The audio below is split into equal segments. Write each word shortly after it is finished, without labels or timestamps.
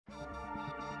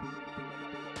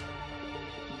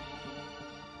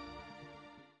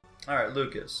Alright,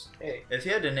 Lucas. Hey. If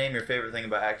you had to name your favorite thing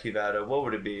about Activado, what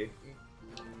would it be?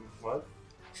 What?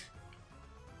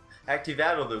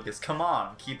 Activado, Lucas, come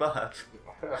on, keep up.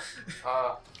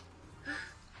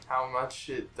 How much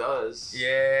it does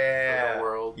Yeah. for the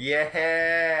world.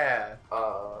 Yeah.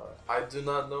 I do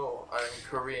not know. I'm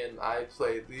Korean. I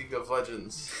play League of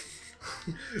Legends.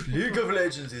 League of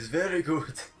Legends is very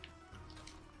good.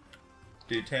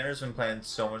 Dude, Tanner's been playing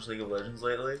so much League of Legends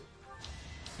lately.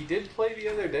 He did play the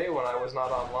other day when I was not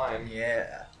online.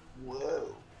 Yeah.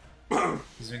 Whoa.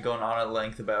 He's been going on at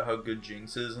length about how good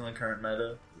Jinx is in the current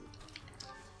meta.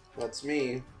 That's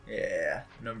me. Yeah.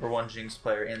 #1 Jinx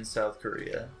player in South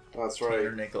Korea. That's right.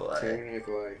 Tanner Nikolai. Tanner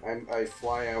Nikolai. I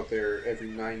fly out there every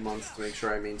 9 months to make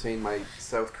sure I maintain my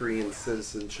South Korean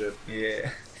citizenship.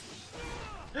 Yeah.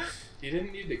 You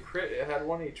didn't need to crit. It had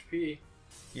 1 HP.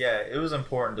 Yeah, it was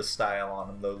important to style on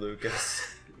him though,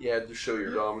 Lucas. Yeah, to show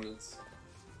your dominance.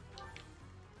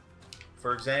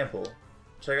 For example,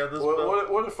 check out this.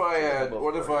 What if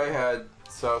I had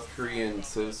South Korean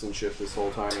citizenship this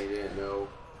whole time I didn't know?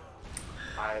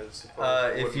 I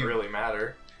suppose it if wouldn't you really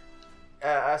matter.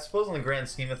 I suppose in the grand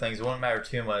scheme of things, it wouldn't matter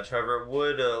too much. However, it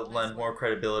would lend more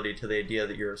credibility to the idea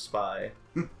that you're a spy.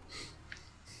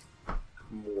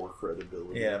 More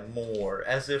credibility. Yeah, more.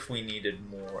 As if we needed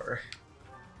more.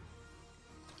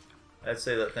 I'd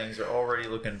say that things are already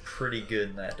looking pretty good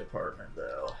in that department,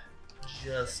 though.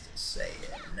 Just saying.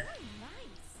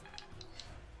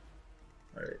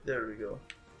 Alright, there we go.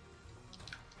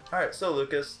 Alright, so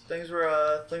Lucas, things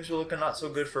were looking not so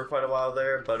good for quite a while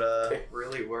there, but They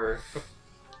really were.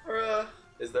 we're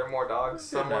Is there more dogs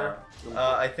somewhere?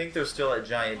 I think there's still a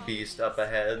giant beast up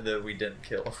ahead that we didn't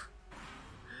kill.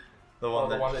 The one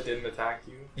The one that didn't attack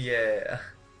you? Yeah.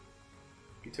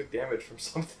 You took damage from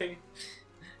something?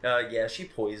 Yeah, she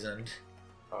poisoned.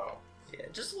 Oh. Yeah,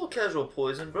 just a little casual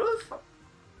poison, bruv.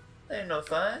 Ain't no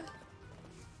thing.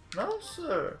 No,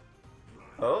 sir.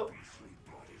 Oh.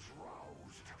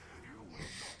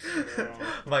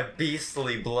 My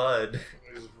beastly blood.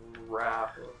 It was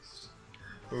rattles.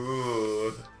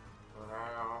 Ooh.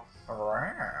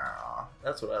 Wow.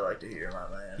 That's what I like to hear, my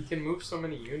He man. can move so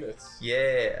many units.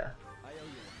 Yeah.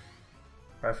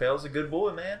 Raphael's a good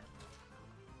boy, man.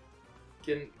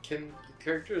 Can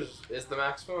characters, is the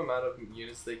maximum amount of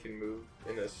units they can move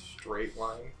in a straight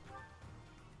line?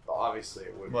 Well, obviously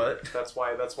it would. What? Be. That's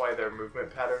why their movement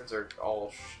patterns are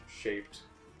all shaped.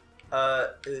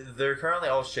 They're currently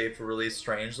all shaped really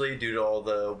strangely due to all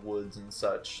the woods and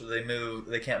such. They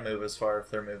can't move as far if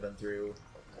they're moving through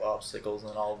obstacles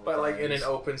and all. But like in an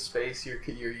open space, your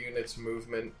unit's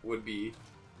movement would be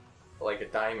like a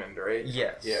diamond, right?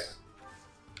 Yes. Yeah.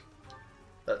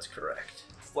 That's correct.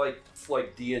 It's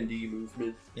like D&D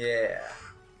movement. Yeah.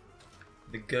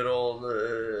 The good old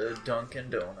Dunkin'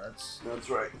 Donuts. That's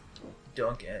right.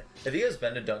 Dunkin'. Have you guys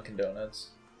been to Dunkin'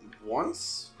 Donuts?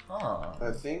 Once, Huh.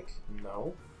 I think.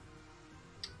 No.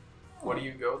 What do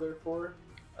you go there for?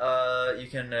 You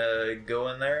can go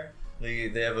in there. They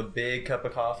have a big cup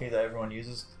of coffee that everyone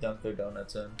uses to dunk their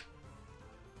donuts in.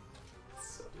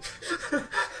 So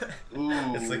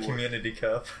Ooh. It's the community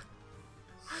cup.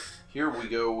 Here we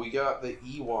go. We got the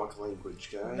Ewok language,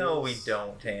 guys. No, we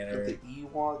don't, Got Tanner. the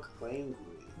Ewok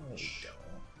language.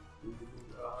 No, we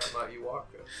I'm not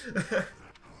Ewaka.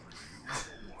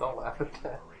 Don't laugh at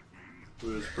that. It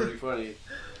was pretty funny.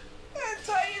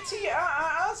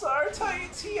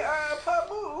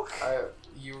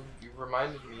 You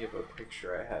reminded me of a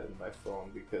picture I had in my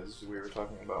phone because we were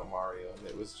talking about Mario and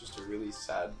it was just a really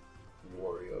sad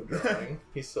Wario drawing.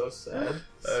 He's so sad.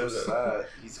 So sad.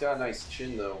 He's got a nice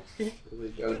chin though.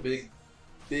 Got a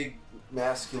big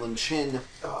masculine chin.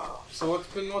 Oh, so what's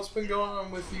been going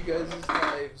on with you guys'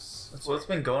 lives? So what's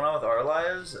been going on with our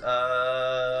lives?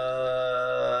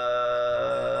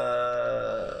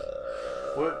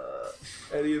 What?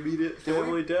 Any immediate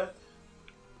family death?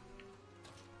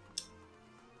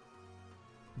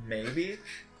 Maybe.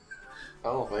 I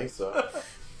don't think so.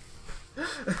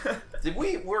 Did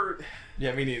we?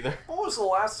 Yeah, me neither. What was the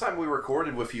last time we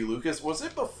recorded with you, Lucas? Was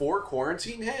it before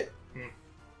quarantine hit?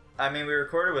 I mean, we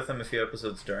recorded with him a few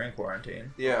episodes during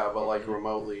quarantine. Yeah, but like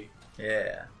remotely.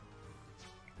 Yeah.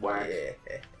 Whack.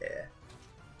 Yeah.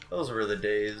 Those were the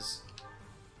days.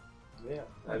 Yeah,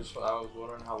 I was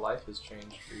wondering how life has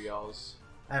changed for y'all's.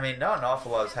 I mean, not an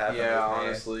awful lot's happened Yeah, with me.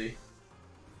 honestly.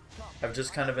 I've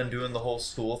just kind of been doing the whole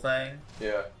school thing.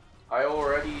 Yeah. I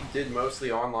already did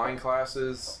mostly online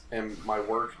classes, and my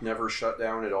work never shut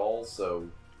down at all, so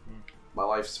my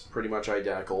life's pretty much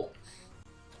identical.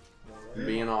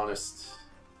 Being honest.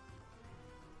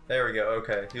 There we go.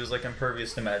 Okay, he was like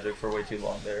impervious to magic for way too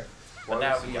long there. Why But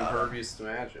now was we he got him. impervious to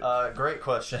magic? Great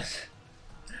question.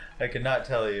 I could not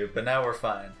tell you, but now we're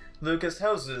fine. Lucas,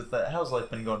 how's life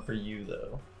been going for you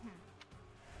though?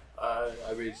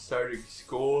 I mean, starting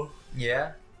school.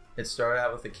 Yeah, it started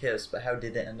out with a kiss, but how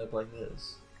did it end up like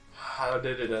this? How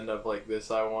did it end up like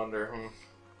this, I wonder?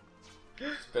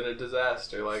 It's been a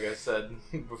disaster, like I said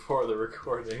before the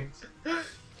recordings.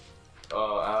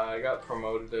 I got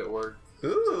promoted at work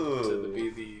to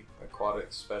be the aquatic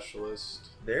specialist.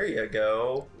 There you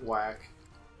go. Whack.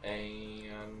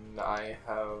 And I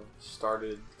have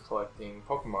started collecting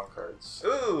Pokemon cards.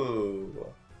 Ooh,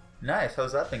 nice.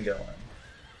 How's that been going?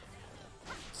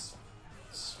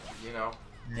 You know,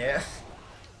 Yeah.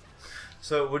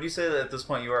 So, would you say that at this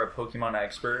point you are a Pokemon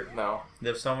expert? no.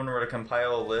 If someone were to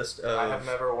compile a list of... I have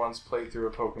never once played through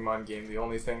a Pokemon game. The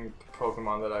only thing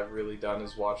Pokemon that I've really done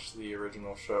is watch the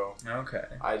original show. Okay.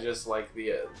 I just like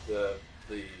the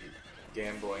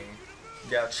gambling.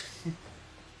 Gotcha.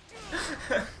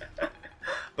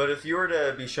 But if you were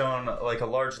to be shown like a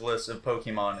large list of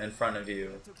Pokemon in front of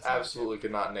you, Absolutely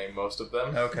could not name most of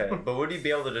them. okay, but would you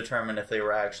be able to determine if they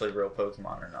were actually real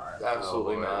Pokemon or not?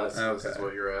 Absolutely Oh, boy, not. This is Okay.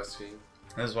 what you're asking.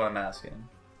 This is what I'm asking.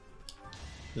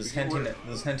 This is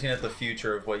hinting at the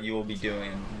future of what you will be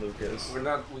doing, Lucas.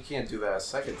 We can't do that a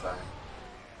second time.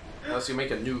 Unless you make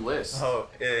a new list. Oh,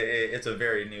 it's a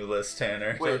very new list,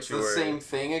 Tanner. Wait, Don't it's you the worry. same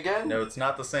thing again? No, it's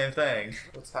not the same thing.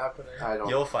 What's happening? I don't.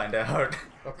 You'll find out.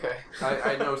 Okay.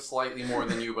 I know slightly more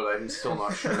than you, but I'm still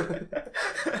not sure.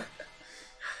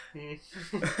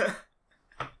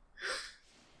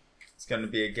 It's gonna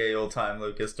be a gay old time,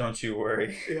 Lucas. Don't you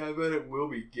worry. Yeah, I bet it will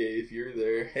be gay if you're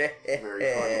there.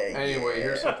 Very funny. Anyway,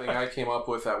 here's something I came up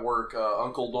with at work.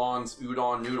 Uncle Don's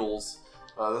Udon Noodles.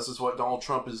 This is what Donald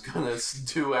Trump is gonna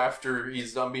do after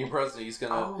he's done being president. He's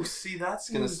gonna Oh, see, that's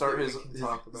gonna news start that his we can he's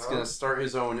talk about. gonna start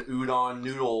his own udon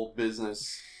noodle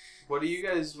business. What do you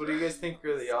guys think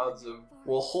are the odds of?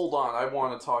 Well, hold on. I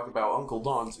want to talk about Uncle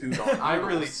Don's udon. Noodles. I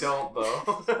really don't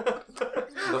though.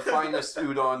 The finest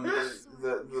udon.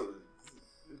 The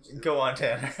Go on,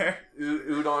 Tanner.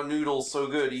 udon noodles so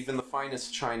good. Even the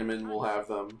finest Chinaman will have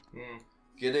them. Mm.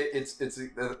 Get it?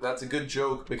 That's a good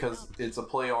joke because it's a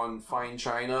play on fine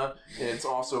China, and it's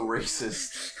also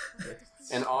racist.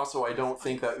 And also, I don't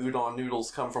think that udon noodles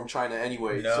come from China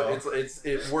anyway. No. So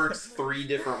it works 3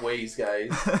 different ways,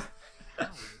 guys.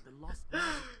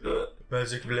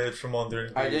 Magic blade from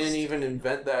under. I didn't even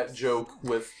invent that joke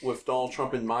with Donald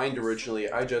Trump in mind originally.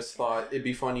 I just thought it'd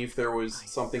be funny if there was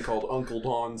something called Uncle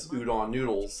Don's Udon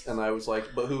Noodles, and I was like,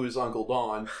 but who is Uncle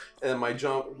Don? And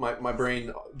my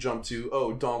brain jumped to,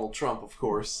 oh, Donald Trump, of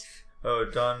course. Oh,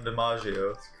 Don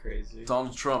DiMaggio. That's crazy.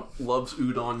 Donald Trump loves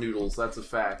udon noodles. That's a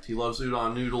fact. He loves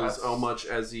udon noodles as much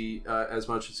as he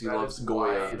loves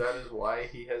Goya. That is why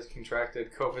he has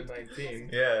contracted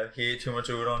COVID-19. Yeah, he ate too much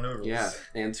udon noodles. Yeah,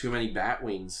 and too many bat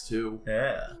wings too.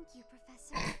 Yeah. Thank you,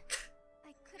 Professor.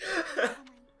 I couldn't go on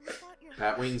without your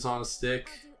Bat wings on a stick.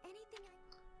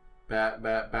 I'll do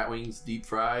anything Bat wings deep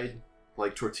fried,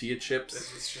 like tortilla chips.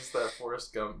 It's just that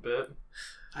Forrest Gump bit.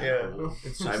 I Yeah. don't know.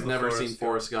 It's just I've the never Forrest seen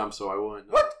Forrest Gump, so I wouldn't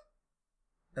know. What?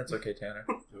 That's okay, Tanner.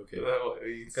 Okay.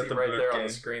 You can Got see the right blue there on game.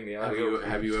 the screen the Have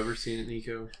audio. you ever seen it,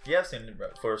 Nico? Yeah, I've seen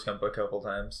Forrest Gump a couple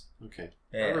times. Okay.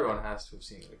 Yeah. Everyone has to have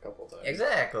seen it a couple times.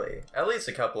 Exactly. At least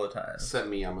a couple of times. Except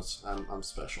me, I'm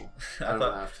special. I I don't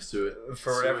thought, have to do it.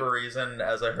 for whatever reason,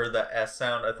 as I heard that S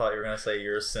sound, I thought you were going to say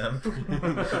you're a simp.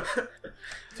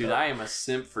 Dude, I am a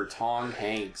simp for Tom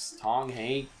Hanks. Tom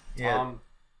Hank? Yeah. Tom.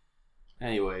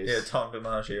 Anyways. Yeah, Tom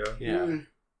DiMaggio. Yeah.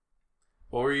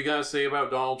 What were you gonna say about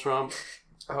Donald Trump?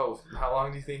 Oh, how long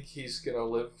do you think he's gonna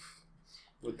live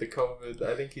with the COVID?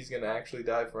 I think he's gonna actually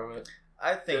die from it.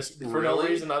 I think Just for no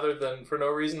reason other than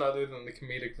the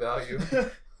comedic value.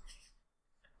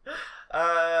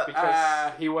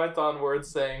 Because he went on word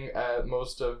saying at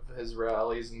most of his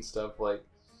rallies and stuff like,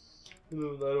 I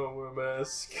don't wear a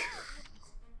mask.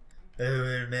 I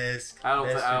wear a mask. I don't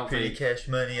That's thi- I for don't pretty think- cash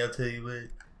money, I'll tell you what.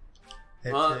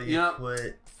 Well, I'll tell you yeah.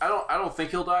 what. I don't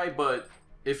think he'll die, but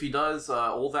if he does,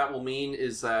 all that will mean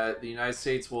is that the United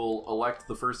States will elect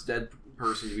the first dead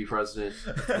person to be president.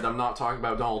 And I'm not talking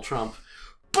about Donald Trump.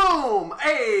 Boom!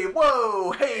 Hey!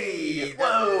 Whoa! Hey!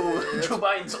 Whoa! Joe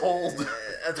Biden's old.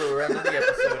 That's what we're ending the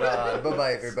episode on.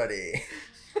 Bye-bye, everybody.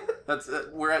 That's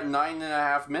we're at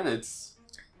 9.5 minutes,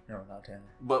 No, we're not, Tanner.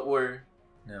 but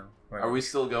No. are we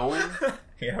still going?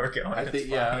 Yeah, we're going. I It's think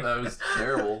fine. that was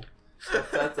terrible.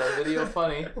 That's that video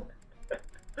funny.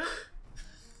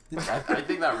 I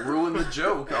think that ruined the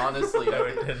joke. Honestly, No,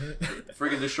 it didn't.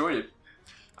 freaking destroyed it.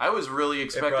 I was really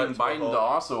expecting brought it to a Biden to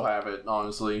halt. also have it,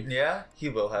 honestly. Yeah, he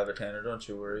will have it, Tanner. Don't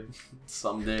you worry.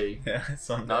 Someday. Yeah,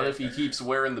 someday. Not if he keeps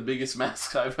wearing the biggest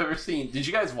mask I've ever seen. Did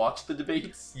you guys watch the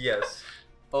debates? Yes.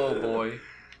 Oh boy.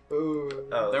 Oh,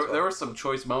 There were some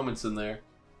choice moments in there.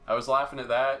 I was laughing at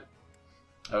that.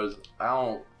 There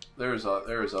was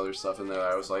other stuff in there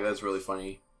that I was like, that's really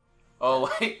funny. Oh,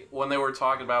 like when they were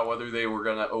talking about whether they were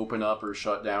gonna open up or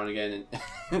shut down again,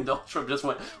 and Donald Trump just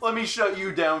went, "Let me shut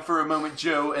you down for a moment,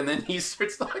 Joe," and then he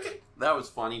starts talking. That was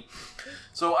funny.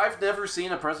 So I've never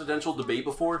seen a presidential debate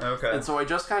before, Okay. and so I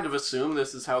just kind of assumed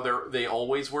this is how they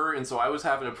always were, and so I was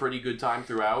having a pretty good time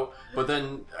throughout. But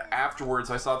then afterwards,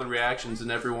 I saw the reactions,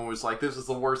 and everyone was like, "This is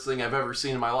the worst thing I've ever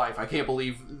seen in my life. I can't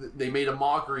believe they made a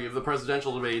mockery of the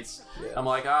presidential debates." Yeah. I'm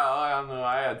like, I don't know,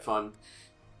 I had fun.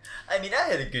 I mean, I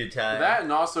had a good time. That,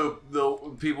 and also the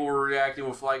people were reacting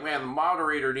with like, man, the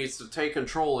moderator needs to take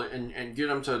control and get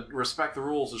him to respect the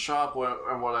rules of shop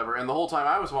and whatever. And the whole time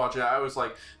I was watching it, I was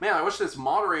like, man, I wish this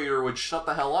moderator would shut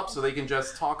the hell up so they can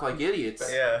just talk like idiots.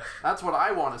 Yeah. That's what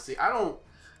I want to see. I don't.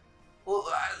 Well,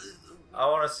 I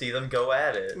want to see them go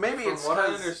at it. maybe From it's what I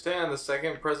 'cause- understand, the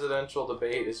second presidential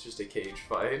debate is just a cage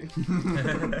fight.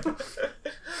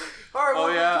 Alright, Oh,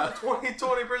 welcome yeah. to the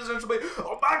 2020 presidential debate.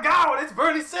 Oh my god, it's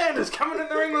Bernie Sanders coming in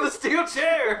the ring with a steel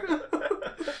chair!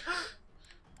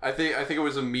 I think it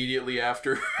was immediately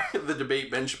after the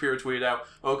debate, Ben Shapiro tweeted out,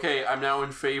 "Okay, I'm now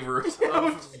in favor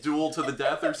of duel to the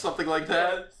death" or something like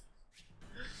that.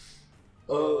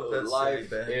 Oh, That's life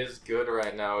silly, Ben. is good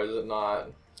right now, is it not?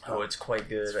 Oh, it's quite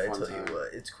good. It's I fun tell time. you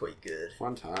what, it's quite good.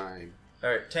 Fun time. All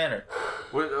right, Tanner.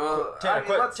 What, Tanner,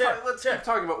 quick, let's Tanner, let's Tanner. keep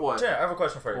talking about what? Tanner, I have a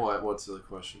question for you. What? What's the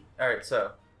question? All right,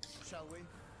 so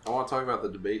I want to talk about the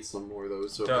debate some more though.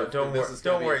 So Don't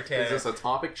worry, Tanner. Is this a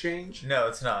topic change? no,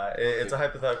 it's not. It's a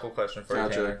hypothetical question for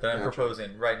Gotcha, you, Tanner, that I'm gotcha.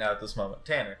 proposing right now at this moment.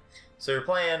 Tanner, so you're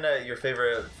playing your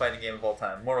favorite fighting game of all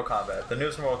time, Mortal Kombat. The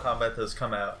newest Mortal Kombat that has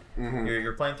come out. Mm-hmm.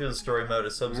 You're playing through the story mode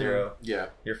as Subzero. Yeah.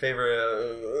 Your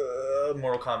favorite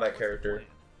Mortal Kombat character.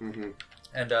 Mm-hmm.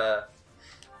 And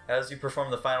as you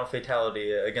perform the final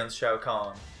fatality against Shao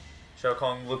Kahn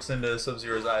looks into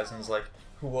Subzero's eyes and is like,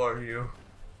 "Who are you?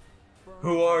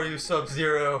 Who are you,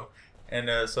 Sub-Zero?" And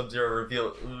Sub-Zero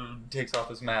takes off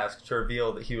his mask to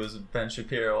reveal that he was Ben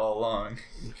Shapiro all along.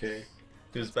 Okay.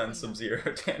 He was Ben Sub-Zero,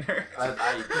 Tanner.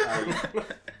 That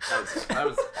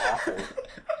was awful.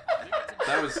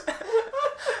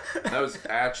 That was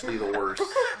actually the worst.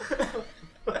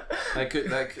 I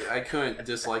couldn't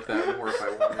dislike that more if I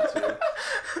wanted to.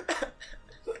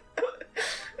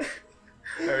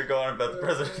 Alright, go on about the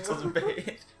presidential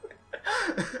debate.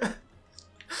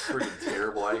 Freaking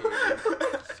terrible. I hate it.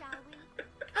 Shall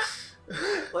we?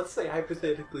 Let's say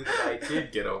hypothetically that I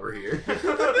did get over here.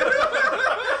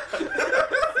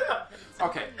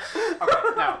 Okay.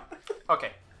 Now.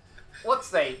 Okay. Let's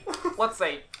say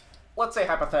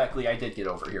hypothetically I did get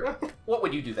over here. What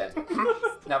would you do then?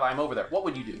 Now that I'm over there, what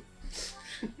would you do?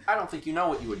 I don't think you know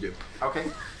what you would do. Okay.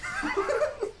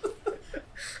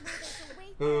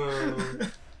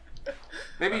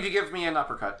 Maybe you give me an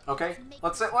uppercut. Okay.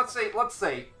 Let's say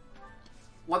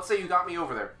you got me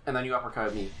over there, and then you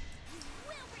uppercutted me.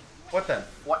 What then?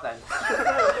 What then?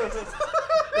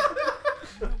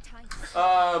 No time.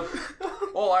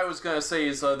 All I was gonna say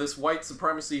is this white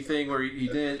supremacy thing where he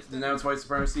didn't denounce white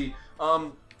supremacy.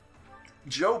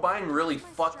 Joe Biden really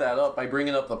fucked that up by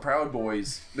bringing up the Proud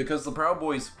Boys, because the Proud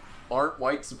Boys aren't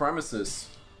white supremacists.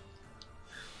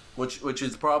 Which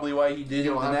is probably why he didn't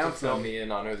You'll have to denounce fill them. me in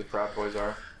on who the Proud Boys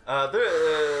are.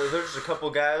 There's a couple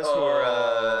guys who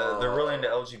are they're really into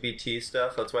LGBT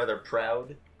stuff. That's why they're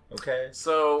proud. Okay.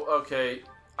 So, okay,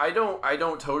 I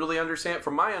don't totally understand.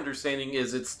 From my understanding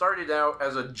is it started out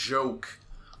as a joke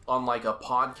on like a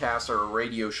podcast or a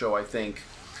radio show, I think,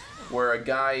 where a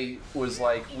guy was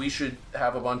like, we should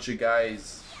have a bunch of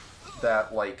guys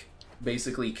that like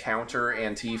basically counter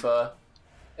Antifa,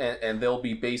 and they'll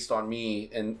be based on me.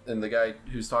 And the guy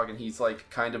who's talking, he's like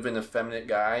kind of an effeminate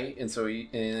guy, and so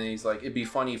he's like, it'd be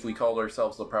funny if we called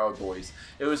ourselves the Proud Boys.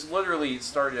 It was literally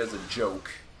started as a joke.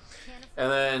 And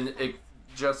then it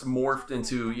just morphed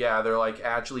into, yeah, they're like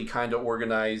actually kind of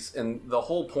organized, and the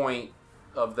whole point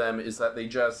of them is that they're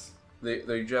just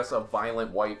a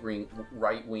violent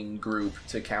right wing group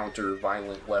to counter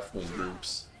violent left wing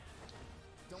groups.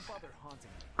 Don't bother haunting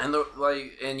me. And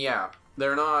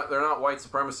they're not white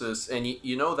supremacists, and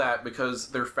you know that because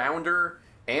their founder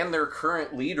and their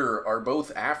current leader are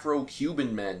both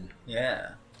Afro-Cuban men.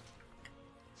 Yeah.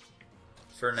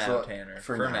 For now, So, Tanner.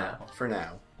 For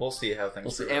now. We'll see how things.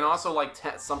 We'll see. progress. And also, like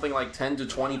something like 10 to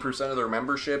 20% of their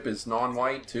membership is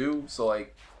non-white too. So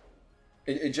like,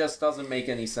 it just doesn't make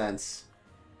any sense.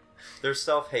 They're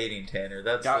self-hating, Tanner.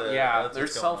 That's yeah, that's they're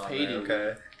what's going on self-hating.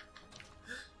 there, okay.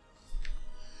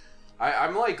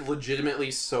 I'm like legitimately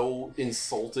so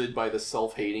insulted by the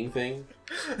self-hating thing.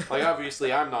 Like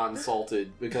obviously I'm not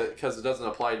insulted because it doesn't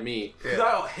apply to me. Because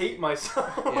I don't hate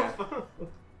myself. Yeah.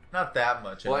 Not that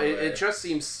much. Well, Anyway. it just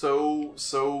seems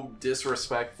so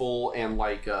disrespectful and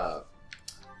like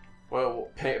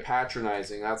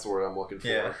patronizing. That's the word I'm looking for.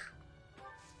 Yeah.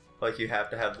 Like you have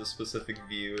to have the specific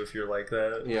view if you're like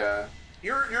that. Yeah.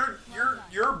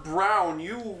 You're brown.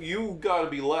 You gotta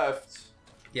be left.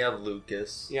 Yeah,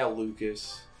 Lucas. Yeah,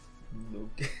 Lucas.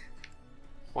 Lucas.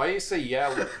 Why do you say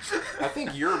yeah? I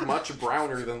think you're much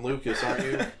browner than Lucas, aren't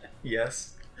you?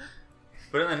 Yes.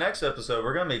 But in the next episode,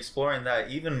 we're going to be exploring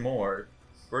that even more.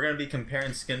 We're going to be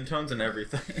comparing skin tones and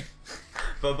everything.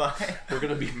 Bye-bye. We're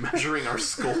gonna be measuring our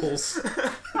skulls.